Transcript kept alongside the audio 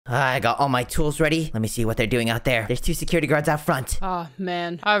I got all my tools ready. Let me see what they're doing out there. There's 2 security guards out front. Oh,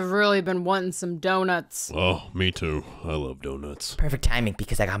 man. I've really been wanting some donuts. Oh, me too. I love donuts. Perfect timing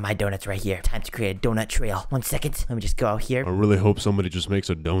because I got my donuts right here. Time to create a donut trail. 1 second. Let me just go out here. I really hope somebody just makes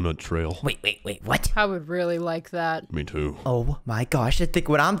a donut trail. Wait. What? I would really like that. Me too. Oh my gosh. I think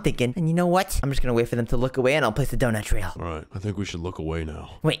what I'm thinking. And you know what? I'm just gonna wait for them to look away and I'll place the donut trail. Alright, I think we should look away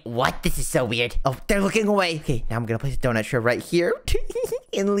now. Wait, what? This is so weird. Oh, they're looking away. Okay, now I'm gonna place a donut trail right here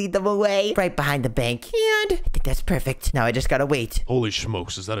and lead them away right behind the bank. And I think that's perfect. Now I just gotta wait. Holy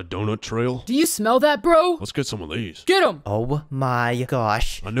smokes, is that a donut trail? Do you smell that, bro? Let's get some of these. Get him! Oh my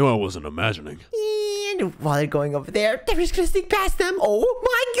gosh. I knew I wasn't imagining. And while they're going over there, they're just gonna sneak past them. Oh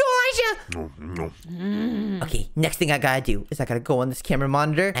my gosh! Okay, next thing I gotta do is I gotta go on this camera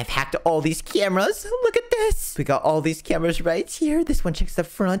monitor. I've hacked all these cameras. Look at this. We got all these cameras right here. This one checks the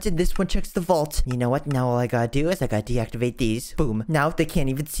front and this one checks the vault. You know what? Now all I gotta do is I gotta deactivate these. Boom. Now they can't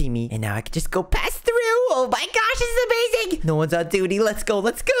even see me. And now I can just go pass through. Oh my gosh, this is amazing. No one's on duty. Let's go.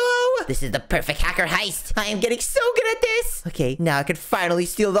 Let's go. This is the perfect hacker heist. I am getting so good at this. Okay, now I can finally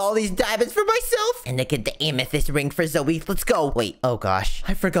steal all these diamonds for myself. And I get the amethyst ring for Zoe. Let's go. Wait. Oh gosh.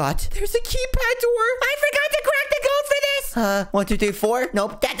 I forgot. There's a keypad door. I forgot to crack the code for this. 1, 2, 3, 4.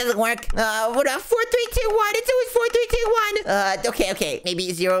 Nope, that doesn't work. What up? 4, 3, 2, 1. It's always 4, 3, 2, 1. Okay.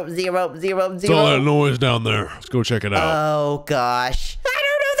 Maybe 0, 0, 0, 0. What's all that noise down there? Let's go check it out. Oh gosh. I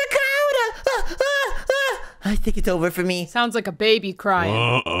don't know the code. I think it's over for me. Sounds like a baby crying.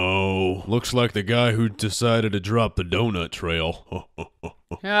 Uh-oh. Looks like the guy who decided to drop the donut trail.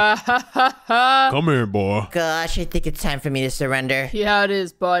 Come here, boy. Gosh, I think it's time for me to surrender. Yeah, it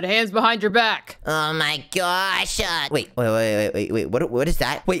is, bud. Hands behind your back. Oh my gosh. Wait. What is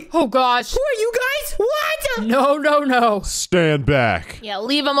that? Wait. Oh gosh. Who are you guys? What? No. Stand back. Yeah,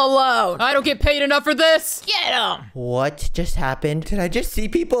 leave him alone. I don't get paid enough for this. Get him. What just happened? Did I just see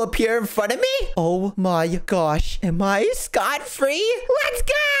people appear in front of me? Oh my gosh. Am I scot-free? Let's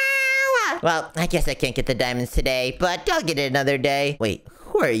go! Well, I guess I can't get the diamonds today, but I'll get it another day. Wait.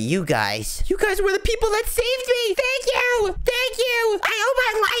 Who are you guys? You guys were the people that saved me! Thank you! Thank you! I owe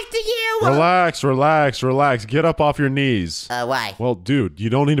my life to you! Relax. Get up off your knees. Why? Well, dude, you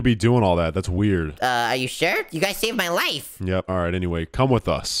don't need to be doing all that. That's weird. Are you sure? You guys saved my life. Yep. Alright, anyway, come with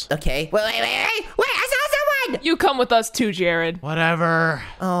us. Okay. Wait, I saw someone! You come with us too, Jared. Whatever.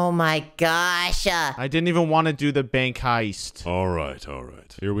 Oh my gosh. I didn't even want to do the bank heist. Alright.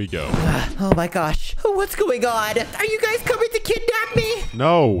 Here we go. Oh my gosh. What's going on? Are you guys coming to kidnap me?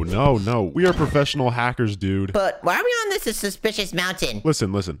 No. We are professional hackers, dude. But why are we on this suspicious mountain?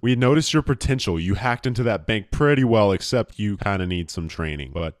 Listen. We noticed your potential. You hacked into that bank pretty well, except you kind of need some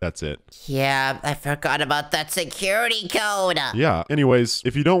training, but that's it. Yeah, I forgot about that security code. Yeah. Anyways,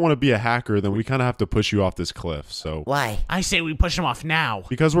 if you don't want to be a hacker, then we kind of have to push you off this cliff, so. Why? I say we push him off now.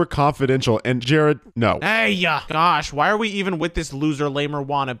 Because we're confidential, and Jared, no. Hey, gosh, why are we even with this loser lamer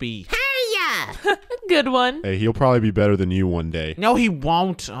wannabe? Good one. Hey, he'll probably be better than you one day. No, he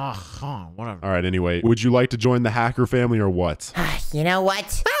won't. Ugh, whatever. All right, anyway, would you like to join the hacker family or what? You know what?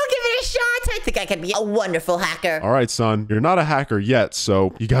 I'll give it a shot. I think I could be a wonderful hacker. All right, son, you're not a hacker yet,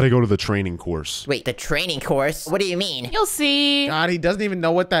 so you got to go to the training course. Wait, the training course? What do you mean? You'll see. God, he doesn't even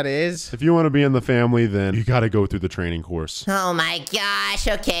know what that is. If you want to be in the family, then you got to go through the training course. Oh my gosh.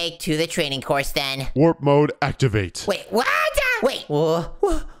 Okay, to the training course then. Warp mode activate. Wait, what?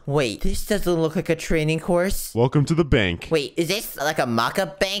 Wait, this doesn't look like a training course. Welcome to the bank. Wait, is this like a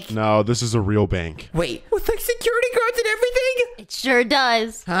mock-up bank? No, this is a real bank. Wait, with like security guards and everything? It sure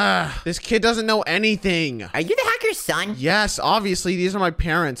does. This kid doesn't know anything. Are you the hacker's son? Yes, obviously, these are my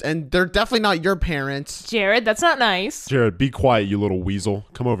parents, and they're definitely not your parents. Jared, that's not nice. Jared, be quiet, you little weasel.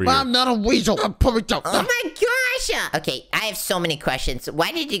 Come over here. I'm not a weasel. Put me down. Oh my gosh! Okay, I have so many questions.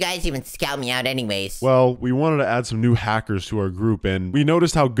 Why did you guys even scout me out anyways? Well, we wanted to add some new hackers to our group, and we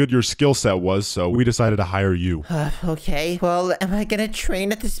noticed how good your skill set was, so we decided to hire you. Okay, well, am I gonna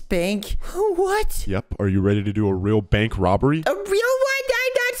train at this bank? What? Yep. Are you ready to do a real bank robbery? A real one?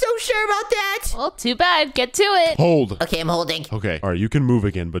 I'm not so sure about that. Well, too bad. Get to it. Hold. Okay, I'm holding. Okay. All right, you can move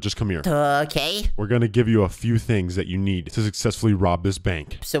again, but just come here. Okay. We're gonna give you a few things that you need to successfully rob this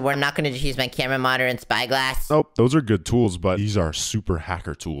bank. So I'm not gonna just use my camera monitor and spyglass? Nope, those are good tools, but these are super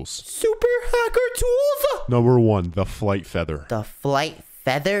hacker tools. Super hacker tools? Number 1, the flight feather. The flight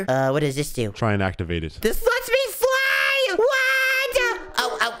feather? What does this do? Try and activate it. This lets me fly! What?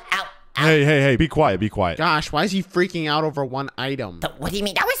 Hey, be quiet, be quiet. Gosh, why is he freaking out over one item? What do you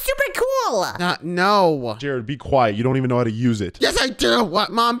mean? That was super cool. No. Jared, be quiet. You don't even know how to use it. Yes, I do.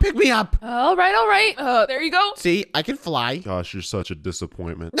 What, Mom? Pick me up. All right. There you go. See, I can fly. Gosh, you're such a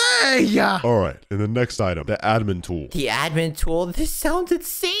disappointment. Hey! All right, and the next item, the admin tool. The admin tool? This sounds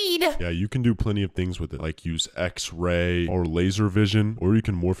insane. Yeah, you can do plenty of things with it, like use X-ray or laser vision, or you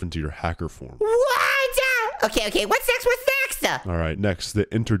can morph into your hacker form. What? Okay. What's next? All right, next,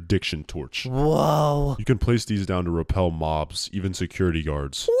 the interdiction torch. Whoa. You can place these down to repel mobs, even security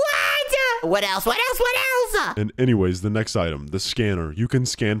guards. What else? And anyways, the next item, the scanner. You can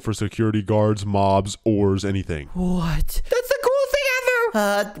scan for security guards, mobs, ores, anything. What? That's the coolest thing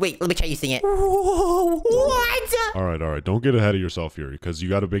ever. Wait, let me try using it. Whoa. What? All right. Don't get ahead of yourself here, because you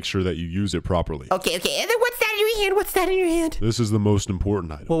got to make sure that you use it properly. Okay. And then what's that in your hand? This is the most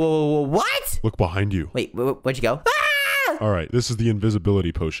important item. Whoa. What? Look behind you. Wait, where'd you go? All right, this is the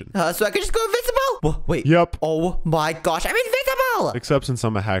invisibility potion. So I can just go invisible? Whoa, wait. Yep. Oh my gosh, I'm invisible! Except since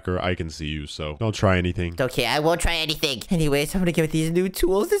I'm a hacker, I can see you, so don't try anything. Okay, I won't try anything. Anyways, I'm gonna get these new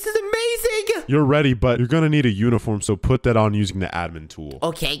tools. This is amazing! You're ready, but you're gonna need a uniform, so put that on using the admin tool.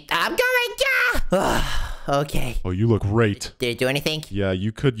 Okay, I'm going. Okay. Oh, you look great. Did it do anything? Yeah,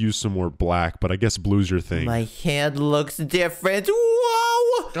 you could use some more black, but I guess blue's your thing. My hand looks different.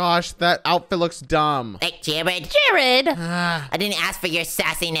 Whoa! Gosh, that outfit looks dumb. Hey, Jared. Jared. I didn't ask for your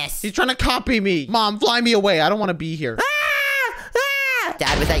sassiness. He's trying to copy me. Mom, fly me away. I don't want to be here.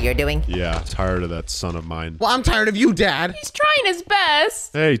 Dad, was that your doing? Yeah, tired of that son of mine. Well, I'm tired of you, Dad. He's trying his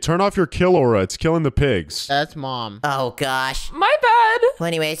best. Hey, turn off your kill aura. It's killing the pigs. That's Mom. Oh gosh. My bad. Well,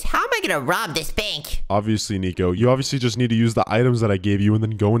 anyways, how am I gonna rob this bank? Obviously, Nico, you obviously just need to use the items that I gave you and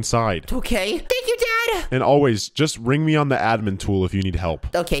then go inside. Okay. Thank you, Dad. And always, just ring me on the admin tool if you need help.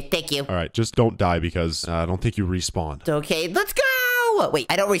 Okay, thank you. All right, just don't die because I don't think you respawn. Okay, let's go! Wait,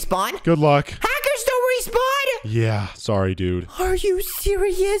 I don't respawn? Good luck. Hackers don't respawn? Yeah, sorry, dude. Are you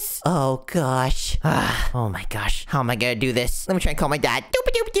serious? Oh, gosh. Oh, my gosh. How am I gonna do this? Let me try and call my dad.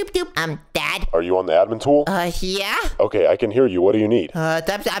 Doop, doop, doop, doop. Dad? Are you on the admin tool? Yeah? Okay, I can hear you. What do you need?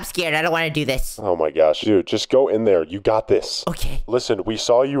 I'm scared. I don't want to do this. Oh my gosh, dude, just go in there. You got this. Okay. Listen, we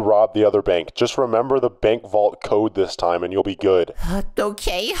saw you rob the other bank. Just remember the bank vault code this time and you'll be good.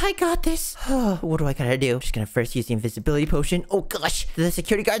 Okay, I got this. What do I gotta do? Just gonna first use the invisibility potion. Oh, gosh. Did the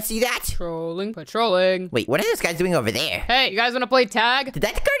security guard see that? Patrolling. Wait, what are those guys doing over there? Hey, you guys want to play tag? Did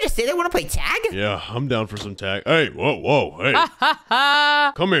that guard just say they want to play tag? Yeah, I'm down for some tag. Hey, whoa, hey.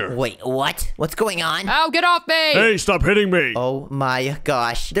 Come here. Wait, what? What's going on? Ow, get off me! Hey, stop hitting me. Oh my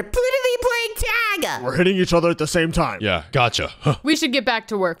gosh. They're literally playing tag! We're hitting each other at the same time. Yeah, gotcha. Huh. We should get back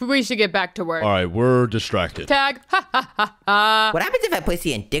to work. All right, we're distracted. Tag. What happens if I place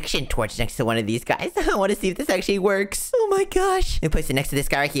the addiction torch next to one of these guys? I want to see if this actually works. Oh my gosh. Let me place it next to this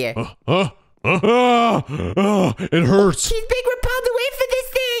guy right here. It hurts. He's being repelled away from this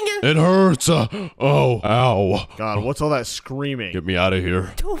thing! It hurts. Ow. God, what's all that screaming? Get me out of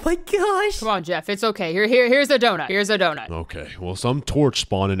here. Oh my gosh. Come on, Jeff. It's okay. Here's a donut. Okay, well, some torch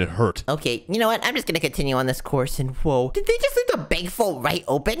spawned and it hurt. Okay, you know what? I'm just gonna continue on this course and whoa. Did they just leave the bank vault right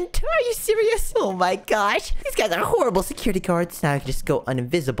open? Are you serious? Oh my gosh. These guys are horrible security guards. Now I can just go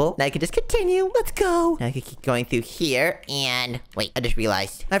uninvisible. Now I can just continue. Let's go. Now I can keep going through here and wait, I just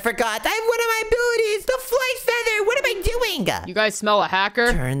realized. I forgot. I have one of my abilities. The flight feather. What am I doing? You guys smell a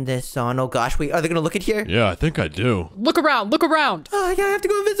hacker? Turn this on. Oh gosh, wait, are they gonna look at here? Yeah, I think I do. Look around. Oh, I have to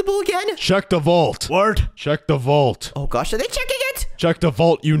go invisible again. Check the vault. What? Check the vault. Oh gosh, are they checking it? Check the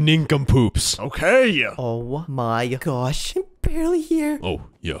vault, you nincompoops. Okay. Oh my gosh, I'm barely here. Oh,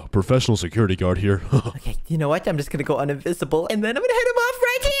 yeah, professional security guard here. Okay, you know what? I'm just gonna go uninvisible and then I'm gonna head him off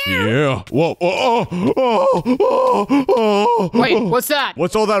right here. Yeah. Whoa. Wait, what's that?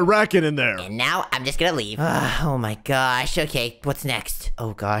 What's all that racket in there? And now I'm just gonna leave. Oh my gosh. Okay, what's next?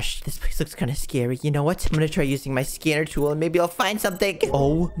 Oh gosh, this place looks kind of scary. You know what? I'm gonna try using my scanner tool and maybe I'll find something.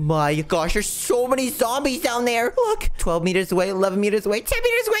 Oh my gosh, there's so many zombies down there. Look, 12 meters away, 11 meters away, 10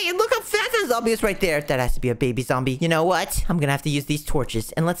 meters away, and look how fast that zombie is right there. That has to be a baby zombie. You know what? I'm gonna have to use these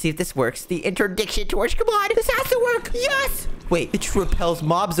torches and let's see if this works. The interdiction torch, come on. This has to work. Yes. Wait, it just repels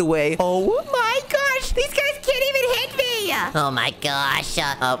mobs away. Oh my gosh, these guys can't even hit me. Oh my gosh.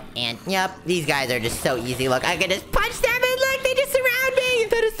 And yep, these guys are just so easy. Look, I can just punch them and look, they just surround me.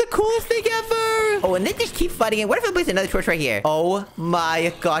 That is the coolest thing ever. Oh, and they just keep fighting it. What if I place another torch right here? Oh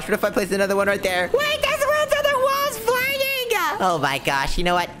my gosh, what if I place another one right there? Wait, there's one's on the walls flying. Oh my gosh, you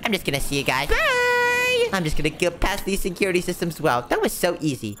know what? I'm just gonna see you guys. Bye. I'm just gonna get past these security systems. Wow, that was so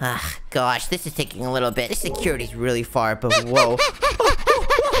easy. Gosh, this is taking a little bit. This security's really far, but whoa.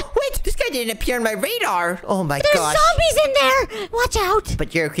 Wait, this guy that didn't appear on my radar. Oh my There's gosh. zombies in there. Watch out.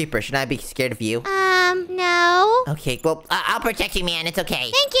 But you're a creeper. Should I be scared of you? No. Okay, well, I'll protect you, man. It's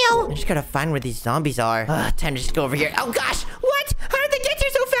okay. Thank you. I just gotta find where these zombies are. Time to just go over here. Oh gosh, what? How did they get here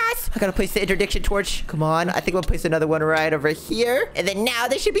so fast? I gotta place the interdiction torch. Come on, I think we'll place another one right over here. And then now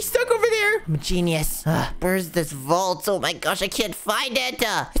they should be stuck over there. I'm a genius. Where's this vault? Oh my gosh, I can't find it.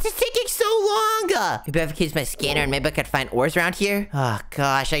 This is taking so long. Maybe I have to use my scanner and maybe I could find ores around here. Oh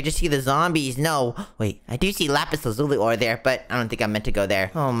gosh, I just see the zombies. No, wait, I do see lapis lazuli ore there, but I don't think I'm meant to go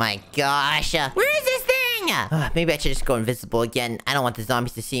there. Oh my gosh, where is this thing? Maybe I should just go invisible again. I don't want the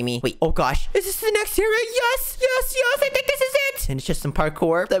zombies to see me. Wait, oh gosh, is this the next area? Yes, yes, yes, I think this is it. And it's just some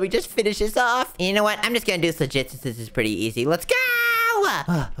parkour that we just finish this off. And you know what? I'm just gonna do this legit since this is pretty easy. Let's go!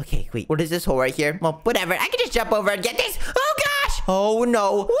 Okay, wait, what is this hole right here? Well, whatever, I can just jump over and get this. Oh gosh! Oh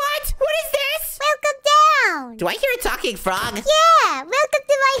no. What? What is this? Welcome down. Do I hear a talking frog? Yeah, welcome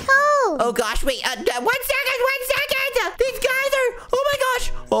to my home. Oh gosh, wait, 1 second, 1 second! These guys are, oh my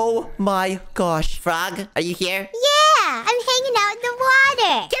gosh! Oh my gosh. Frog, are you here? Yeah, I'm hanging out in the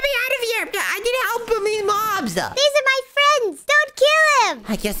water. Get me out of here! I need help from these mobs! These are my friends. Don't kill them.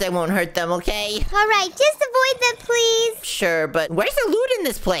 I guess I won't hurt them, okay? All right, just avoid them, please. Sure, but where's the loot in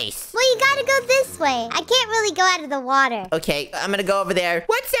this place? Well, you gotta go this way. I can't really go out of the water. Okay, I'm gonna go over there.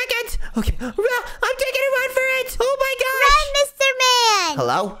 1 second! Okay, I'm taking a run for it! Oh my gosh! Run, Mr. Man.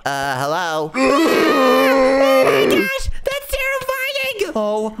 Hello? Hello? Oh my gosh! That's terrifying!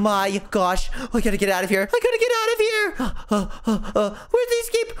 Oh my gosh. I gotta get out of here. I gotta get out of here. Where's the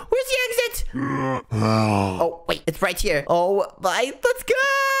escape? Where's the exit? Oh, wait. It's right here. Oh my. Let's go!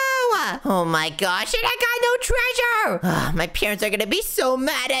 Oh my gosh. And I got no treasure! My parents are gonna be so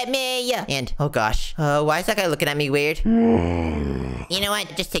mad at me. And, oh gosh. Why is that guy looking at me weird? You know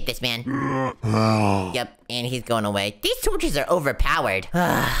what? Just take this, man. Yep. And he's going away. These torches are overpowered.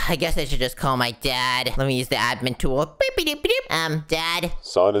 I guess I should just call my dad. Let me use the admin tool. Beep, beep, beep, beep. Dad?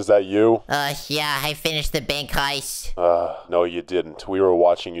 Son, is that you? Yeah, I finished the bank heist. No, you didn't. We were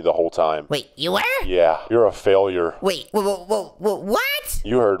watching you the whole time. Wait, you were? Yeah, you're a failure. Wait, what?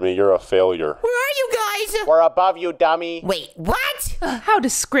 You heard me, you're a failure. Where are you guys? We're above you, dummy. Wait, what? How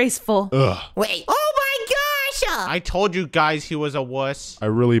disgraceful. Wait, oh my gosh! I told you guys he was a wuss. I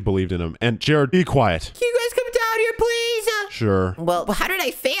really believed in him. And Jared, be quiet. Can you guys come down here, please? Sure. Well, how did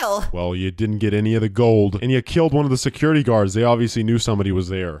I fail? Well, you didn't get any of the gold, and you killed one of the security guards. They obviously knew somebody was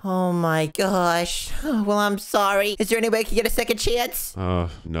there. Oh my gosh. Well, I'm sorry. Is there any way I can get a second chance?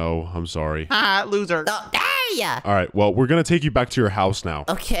 No, I'm sorry. Loser. Oh, hey! All right, well, we're gonna take you back to your house now.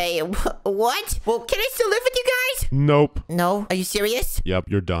 Okay, what? Well, can I still live with you guys? Nope. No? Are you serious? Yep,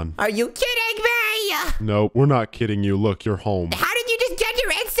 you're done. Are you kidding me? Nope, we're not kidding you. Look, you're home. How did you just get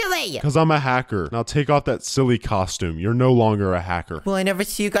here instantly? Because I'm a hacker. Now take off that silly costume. You're no longer a hacker. Will I never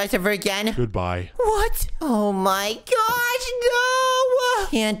see you guys ever again? Goodbye. What? Oh my gosh,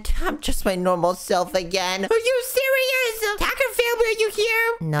 no! And I'm just my normal self again. Are you serious? Hacker family, are you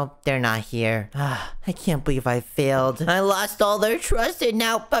here? No, they're not here. I can't believe I failed. I lost all their trust and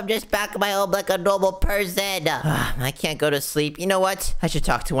now I'm just back in my home like a normal person. I can't go to sleep. You know what? I should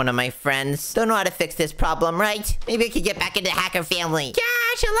talk to one of my friends. Don't know how to fix this problem, right? Maybe I could get back into the hacker family.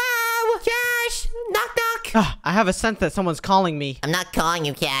 Cash, hello? Cash? Knock, knock. I have a sense that someone's calling me. I'm not calling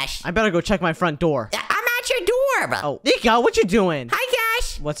you, Cash. I better go check my front door. I'm at your door. Oh, Nico, what you doing? Hi,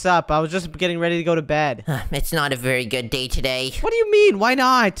 Cash. What's up? I was just getting ready to go to bed. It's not a very good day today. What do you mean? Why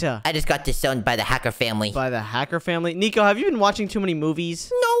not? I just got disowned by the hacker family. By the hacker family? Nico, have you been watching too many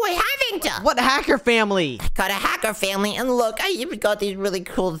movies? No, I haven't. What hacker family? Got a hacker family, and look, I even got these really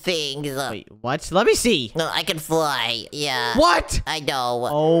cool things. Wait, what? Let me see. No, I can fly. Yeah. What? I know.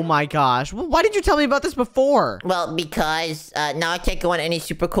 Oh my gosh. Why did you tell me about this before? Well, because now I can't go on any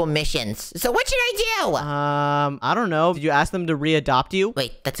super cool missions. So what should I do? I don't know. Did you ask them to readopt you?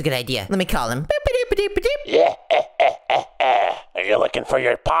 Wait, that's a good idea. Let me call him. Yeah. Are you looking for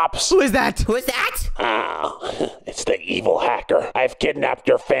your pops? Who is that? Who is that? Oh, it's the evil hacker. I've kidnapped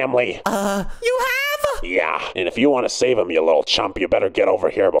your family. You have? Yeah, and if you want to save them, you little chump, you better get over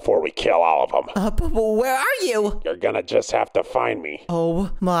here before we kill all of them. But where are you? You're gonna just have to find me.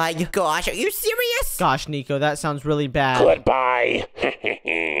 Oh my gosh, are you serious? Gosh, Nico, that sounds really bad. Goodbye.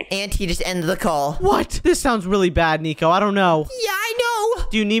 And he just ended the call. What? This sounds really bad, Nico. I don't know. Yeah, I know.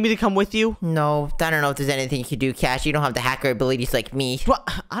 Do you need me to come with you? No, I don't know if there's anything you can do, Cash. You don't have the hacker abilities like me. What?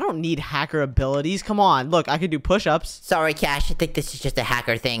 I don't need hacker abilities. Come on. Look, I can do push-ups. Sorry, Cash. I think this is just a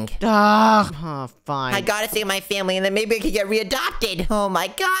hacker thing. Fine. I gotta save my family, and then maybe I could get readopted. Oh my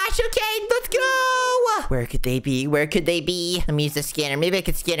gosh. Okay, let's go. Where could they be? Where could they be? Let me use the scanner. Maybe I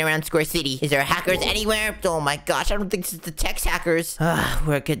could scan around Square City. Is there hackers anywhere? Oh my gosh. I don't think this is the Tex hackers.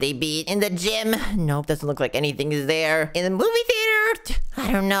 Where could they be? In the gym? Nope, doesn't look like anything is there. In the movie theater?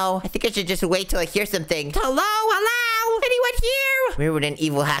 I don't know. I think I should just wait till I hear something. Hello? Anyone here? Where would an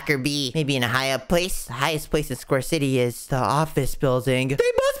evil hacker be? Maybe in a high up place? The highest place in Square City is the office building. They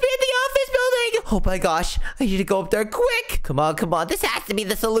must be in the office building! Oh my gosh, I need to go up there quick! Come on, come on, this has to be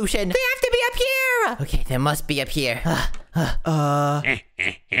the solution. They have to be up here! Okay, they must be up here.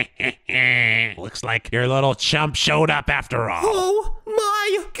 Looks like your little chump showed up after all. Oh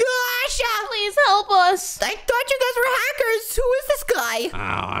my gosh! Please help us. I thought you guys were hackers. Who is this guy?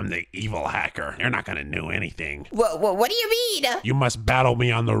 Oh, I'm the evil hacker. You're not gonna know anything. What do you mean? You must battle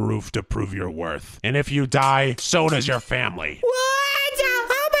me on the roof to prove your worth. And if you die, so does your family. What? How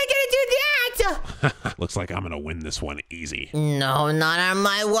am I gonna do that? Looks like I'm gonna win this one easy. No, not on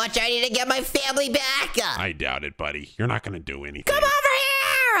my watch. I need to get my family back. I doubt it, buddy. You're not gonna do anything. Come over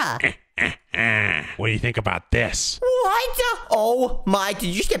here! What do you think about this? What? Oh my, did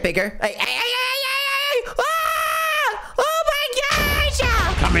you just get bigger? Hey! Ah! Oh my gosh!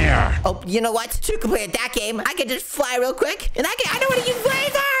 Come here. Oh, you know what? To complete that game, I can just fly real quick, and I know how to use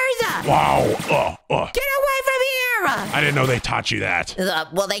lasers! Wow. Get away from here! I didn't know they taught you that.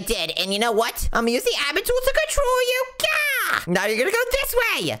 Well, they did, and you know what? I'm gonna use the admin tools to control you. Gah! Now you're gonna go this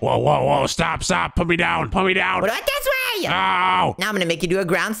way! Whoa. Stop. Put me down. What about this way? Ow. Now I'm gonna make you do a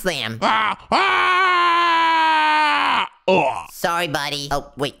ground slam. Oh. Sorry, buddy.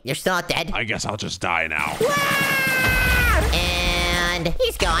 Oh, wait, you're still not dead? I guess I'll just die now. And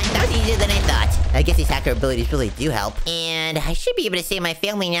he's gone. That was easier than I thought. I guess these hacker abilities really do help. And I should be able to save my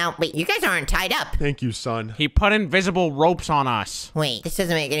family now. Wait, you guys aren't tied up. Thank you, son. He put invisible ropes on us. Wait, this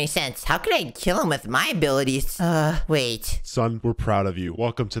doesn't make any sense. How could I kill him with my abilities? Wait. Son, we're proud of you.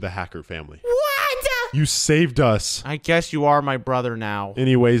 Welcome to the hacker family. What? You saved us. I guess you are my brother now.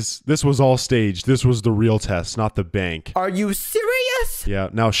 Anyways, this was all staged. This was the real test, not the bank. Are you serious? Yeah,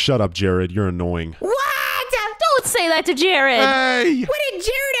 now shut up, Jared. You're annoying. What? Don't say that to Jared. Hey! What did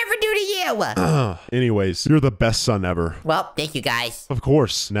Jared ever do to you? Anyways, you're the best son ever. Well, thank you guys. Of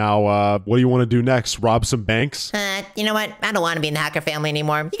course. Now, what do you want to do next? Rob some banks? You know what? I don't want to be in the hacker family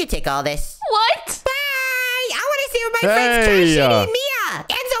anymore. You can take all this. What? Bye! I want to see what my friends Hey, Cash and Mia. And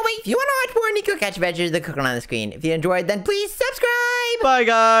Zoe, if you want to watch more Nico Catch Adventures, the cooking on the screen. If you enjoyed, then please subscribe. Bye,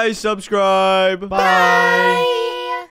 guys. Subscribe. Bye.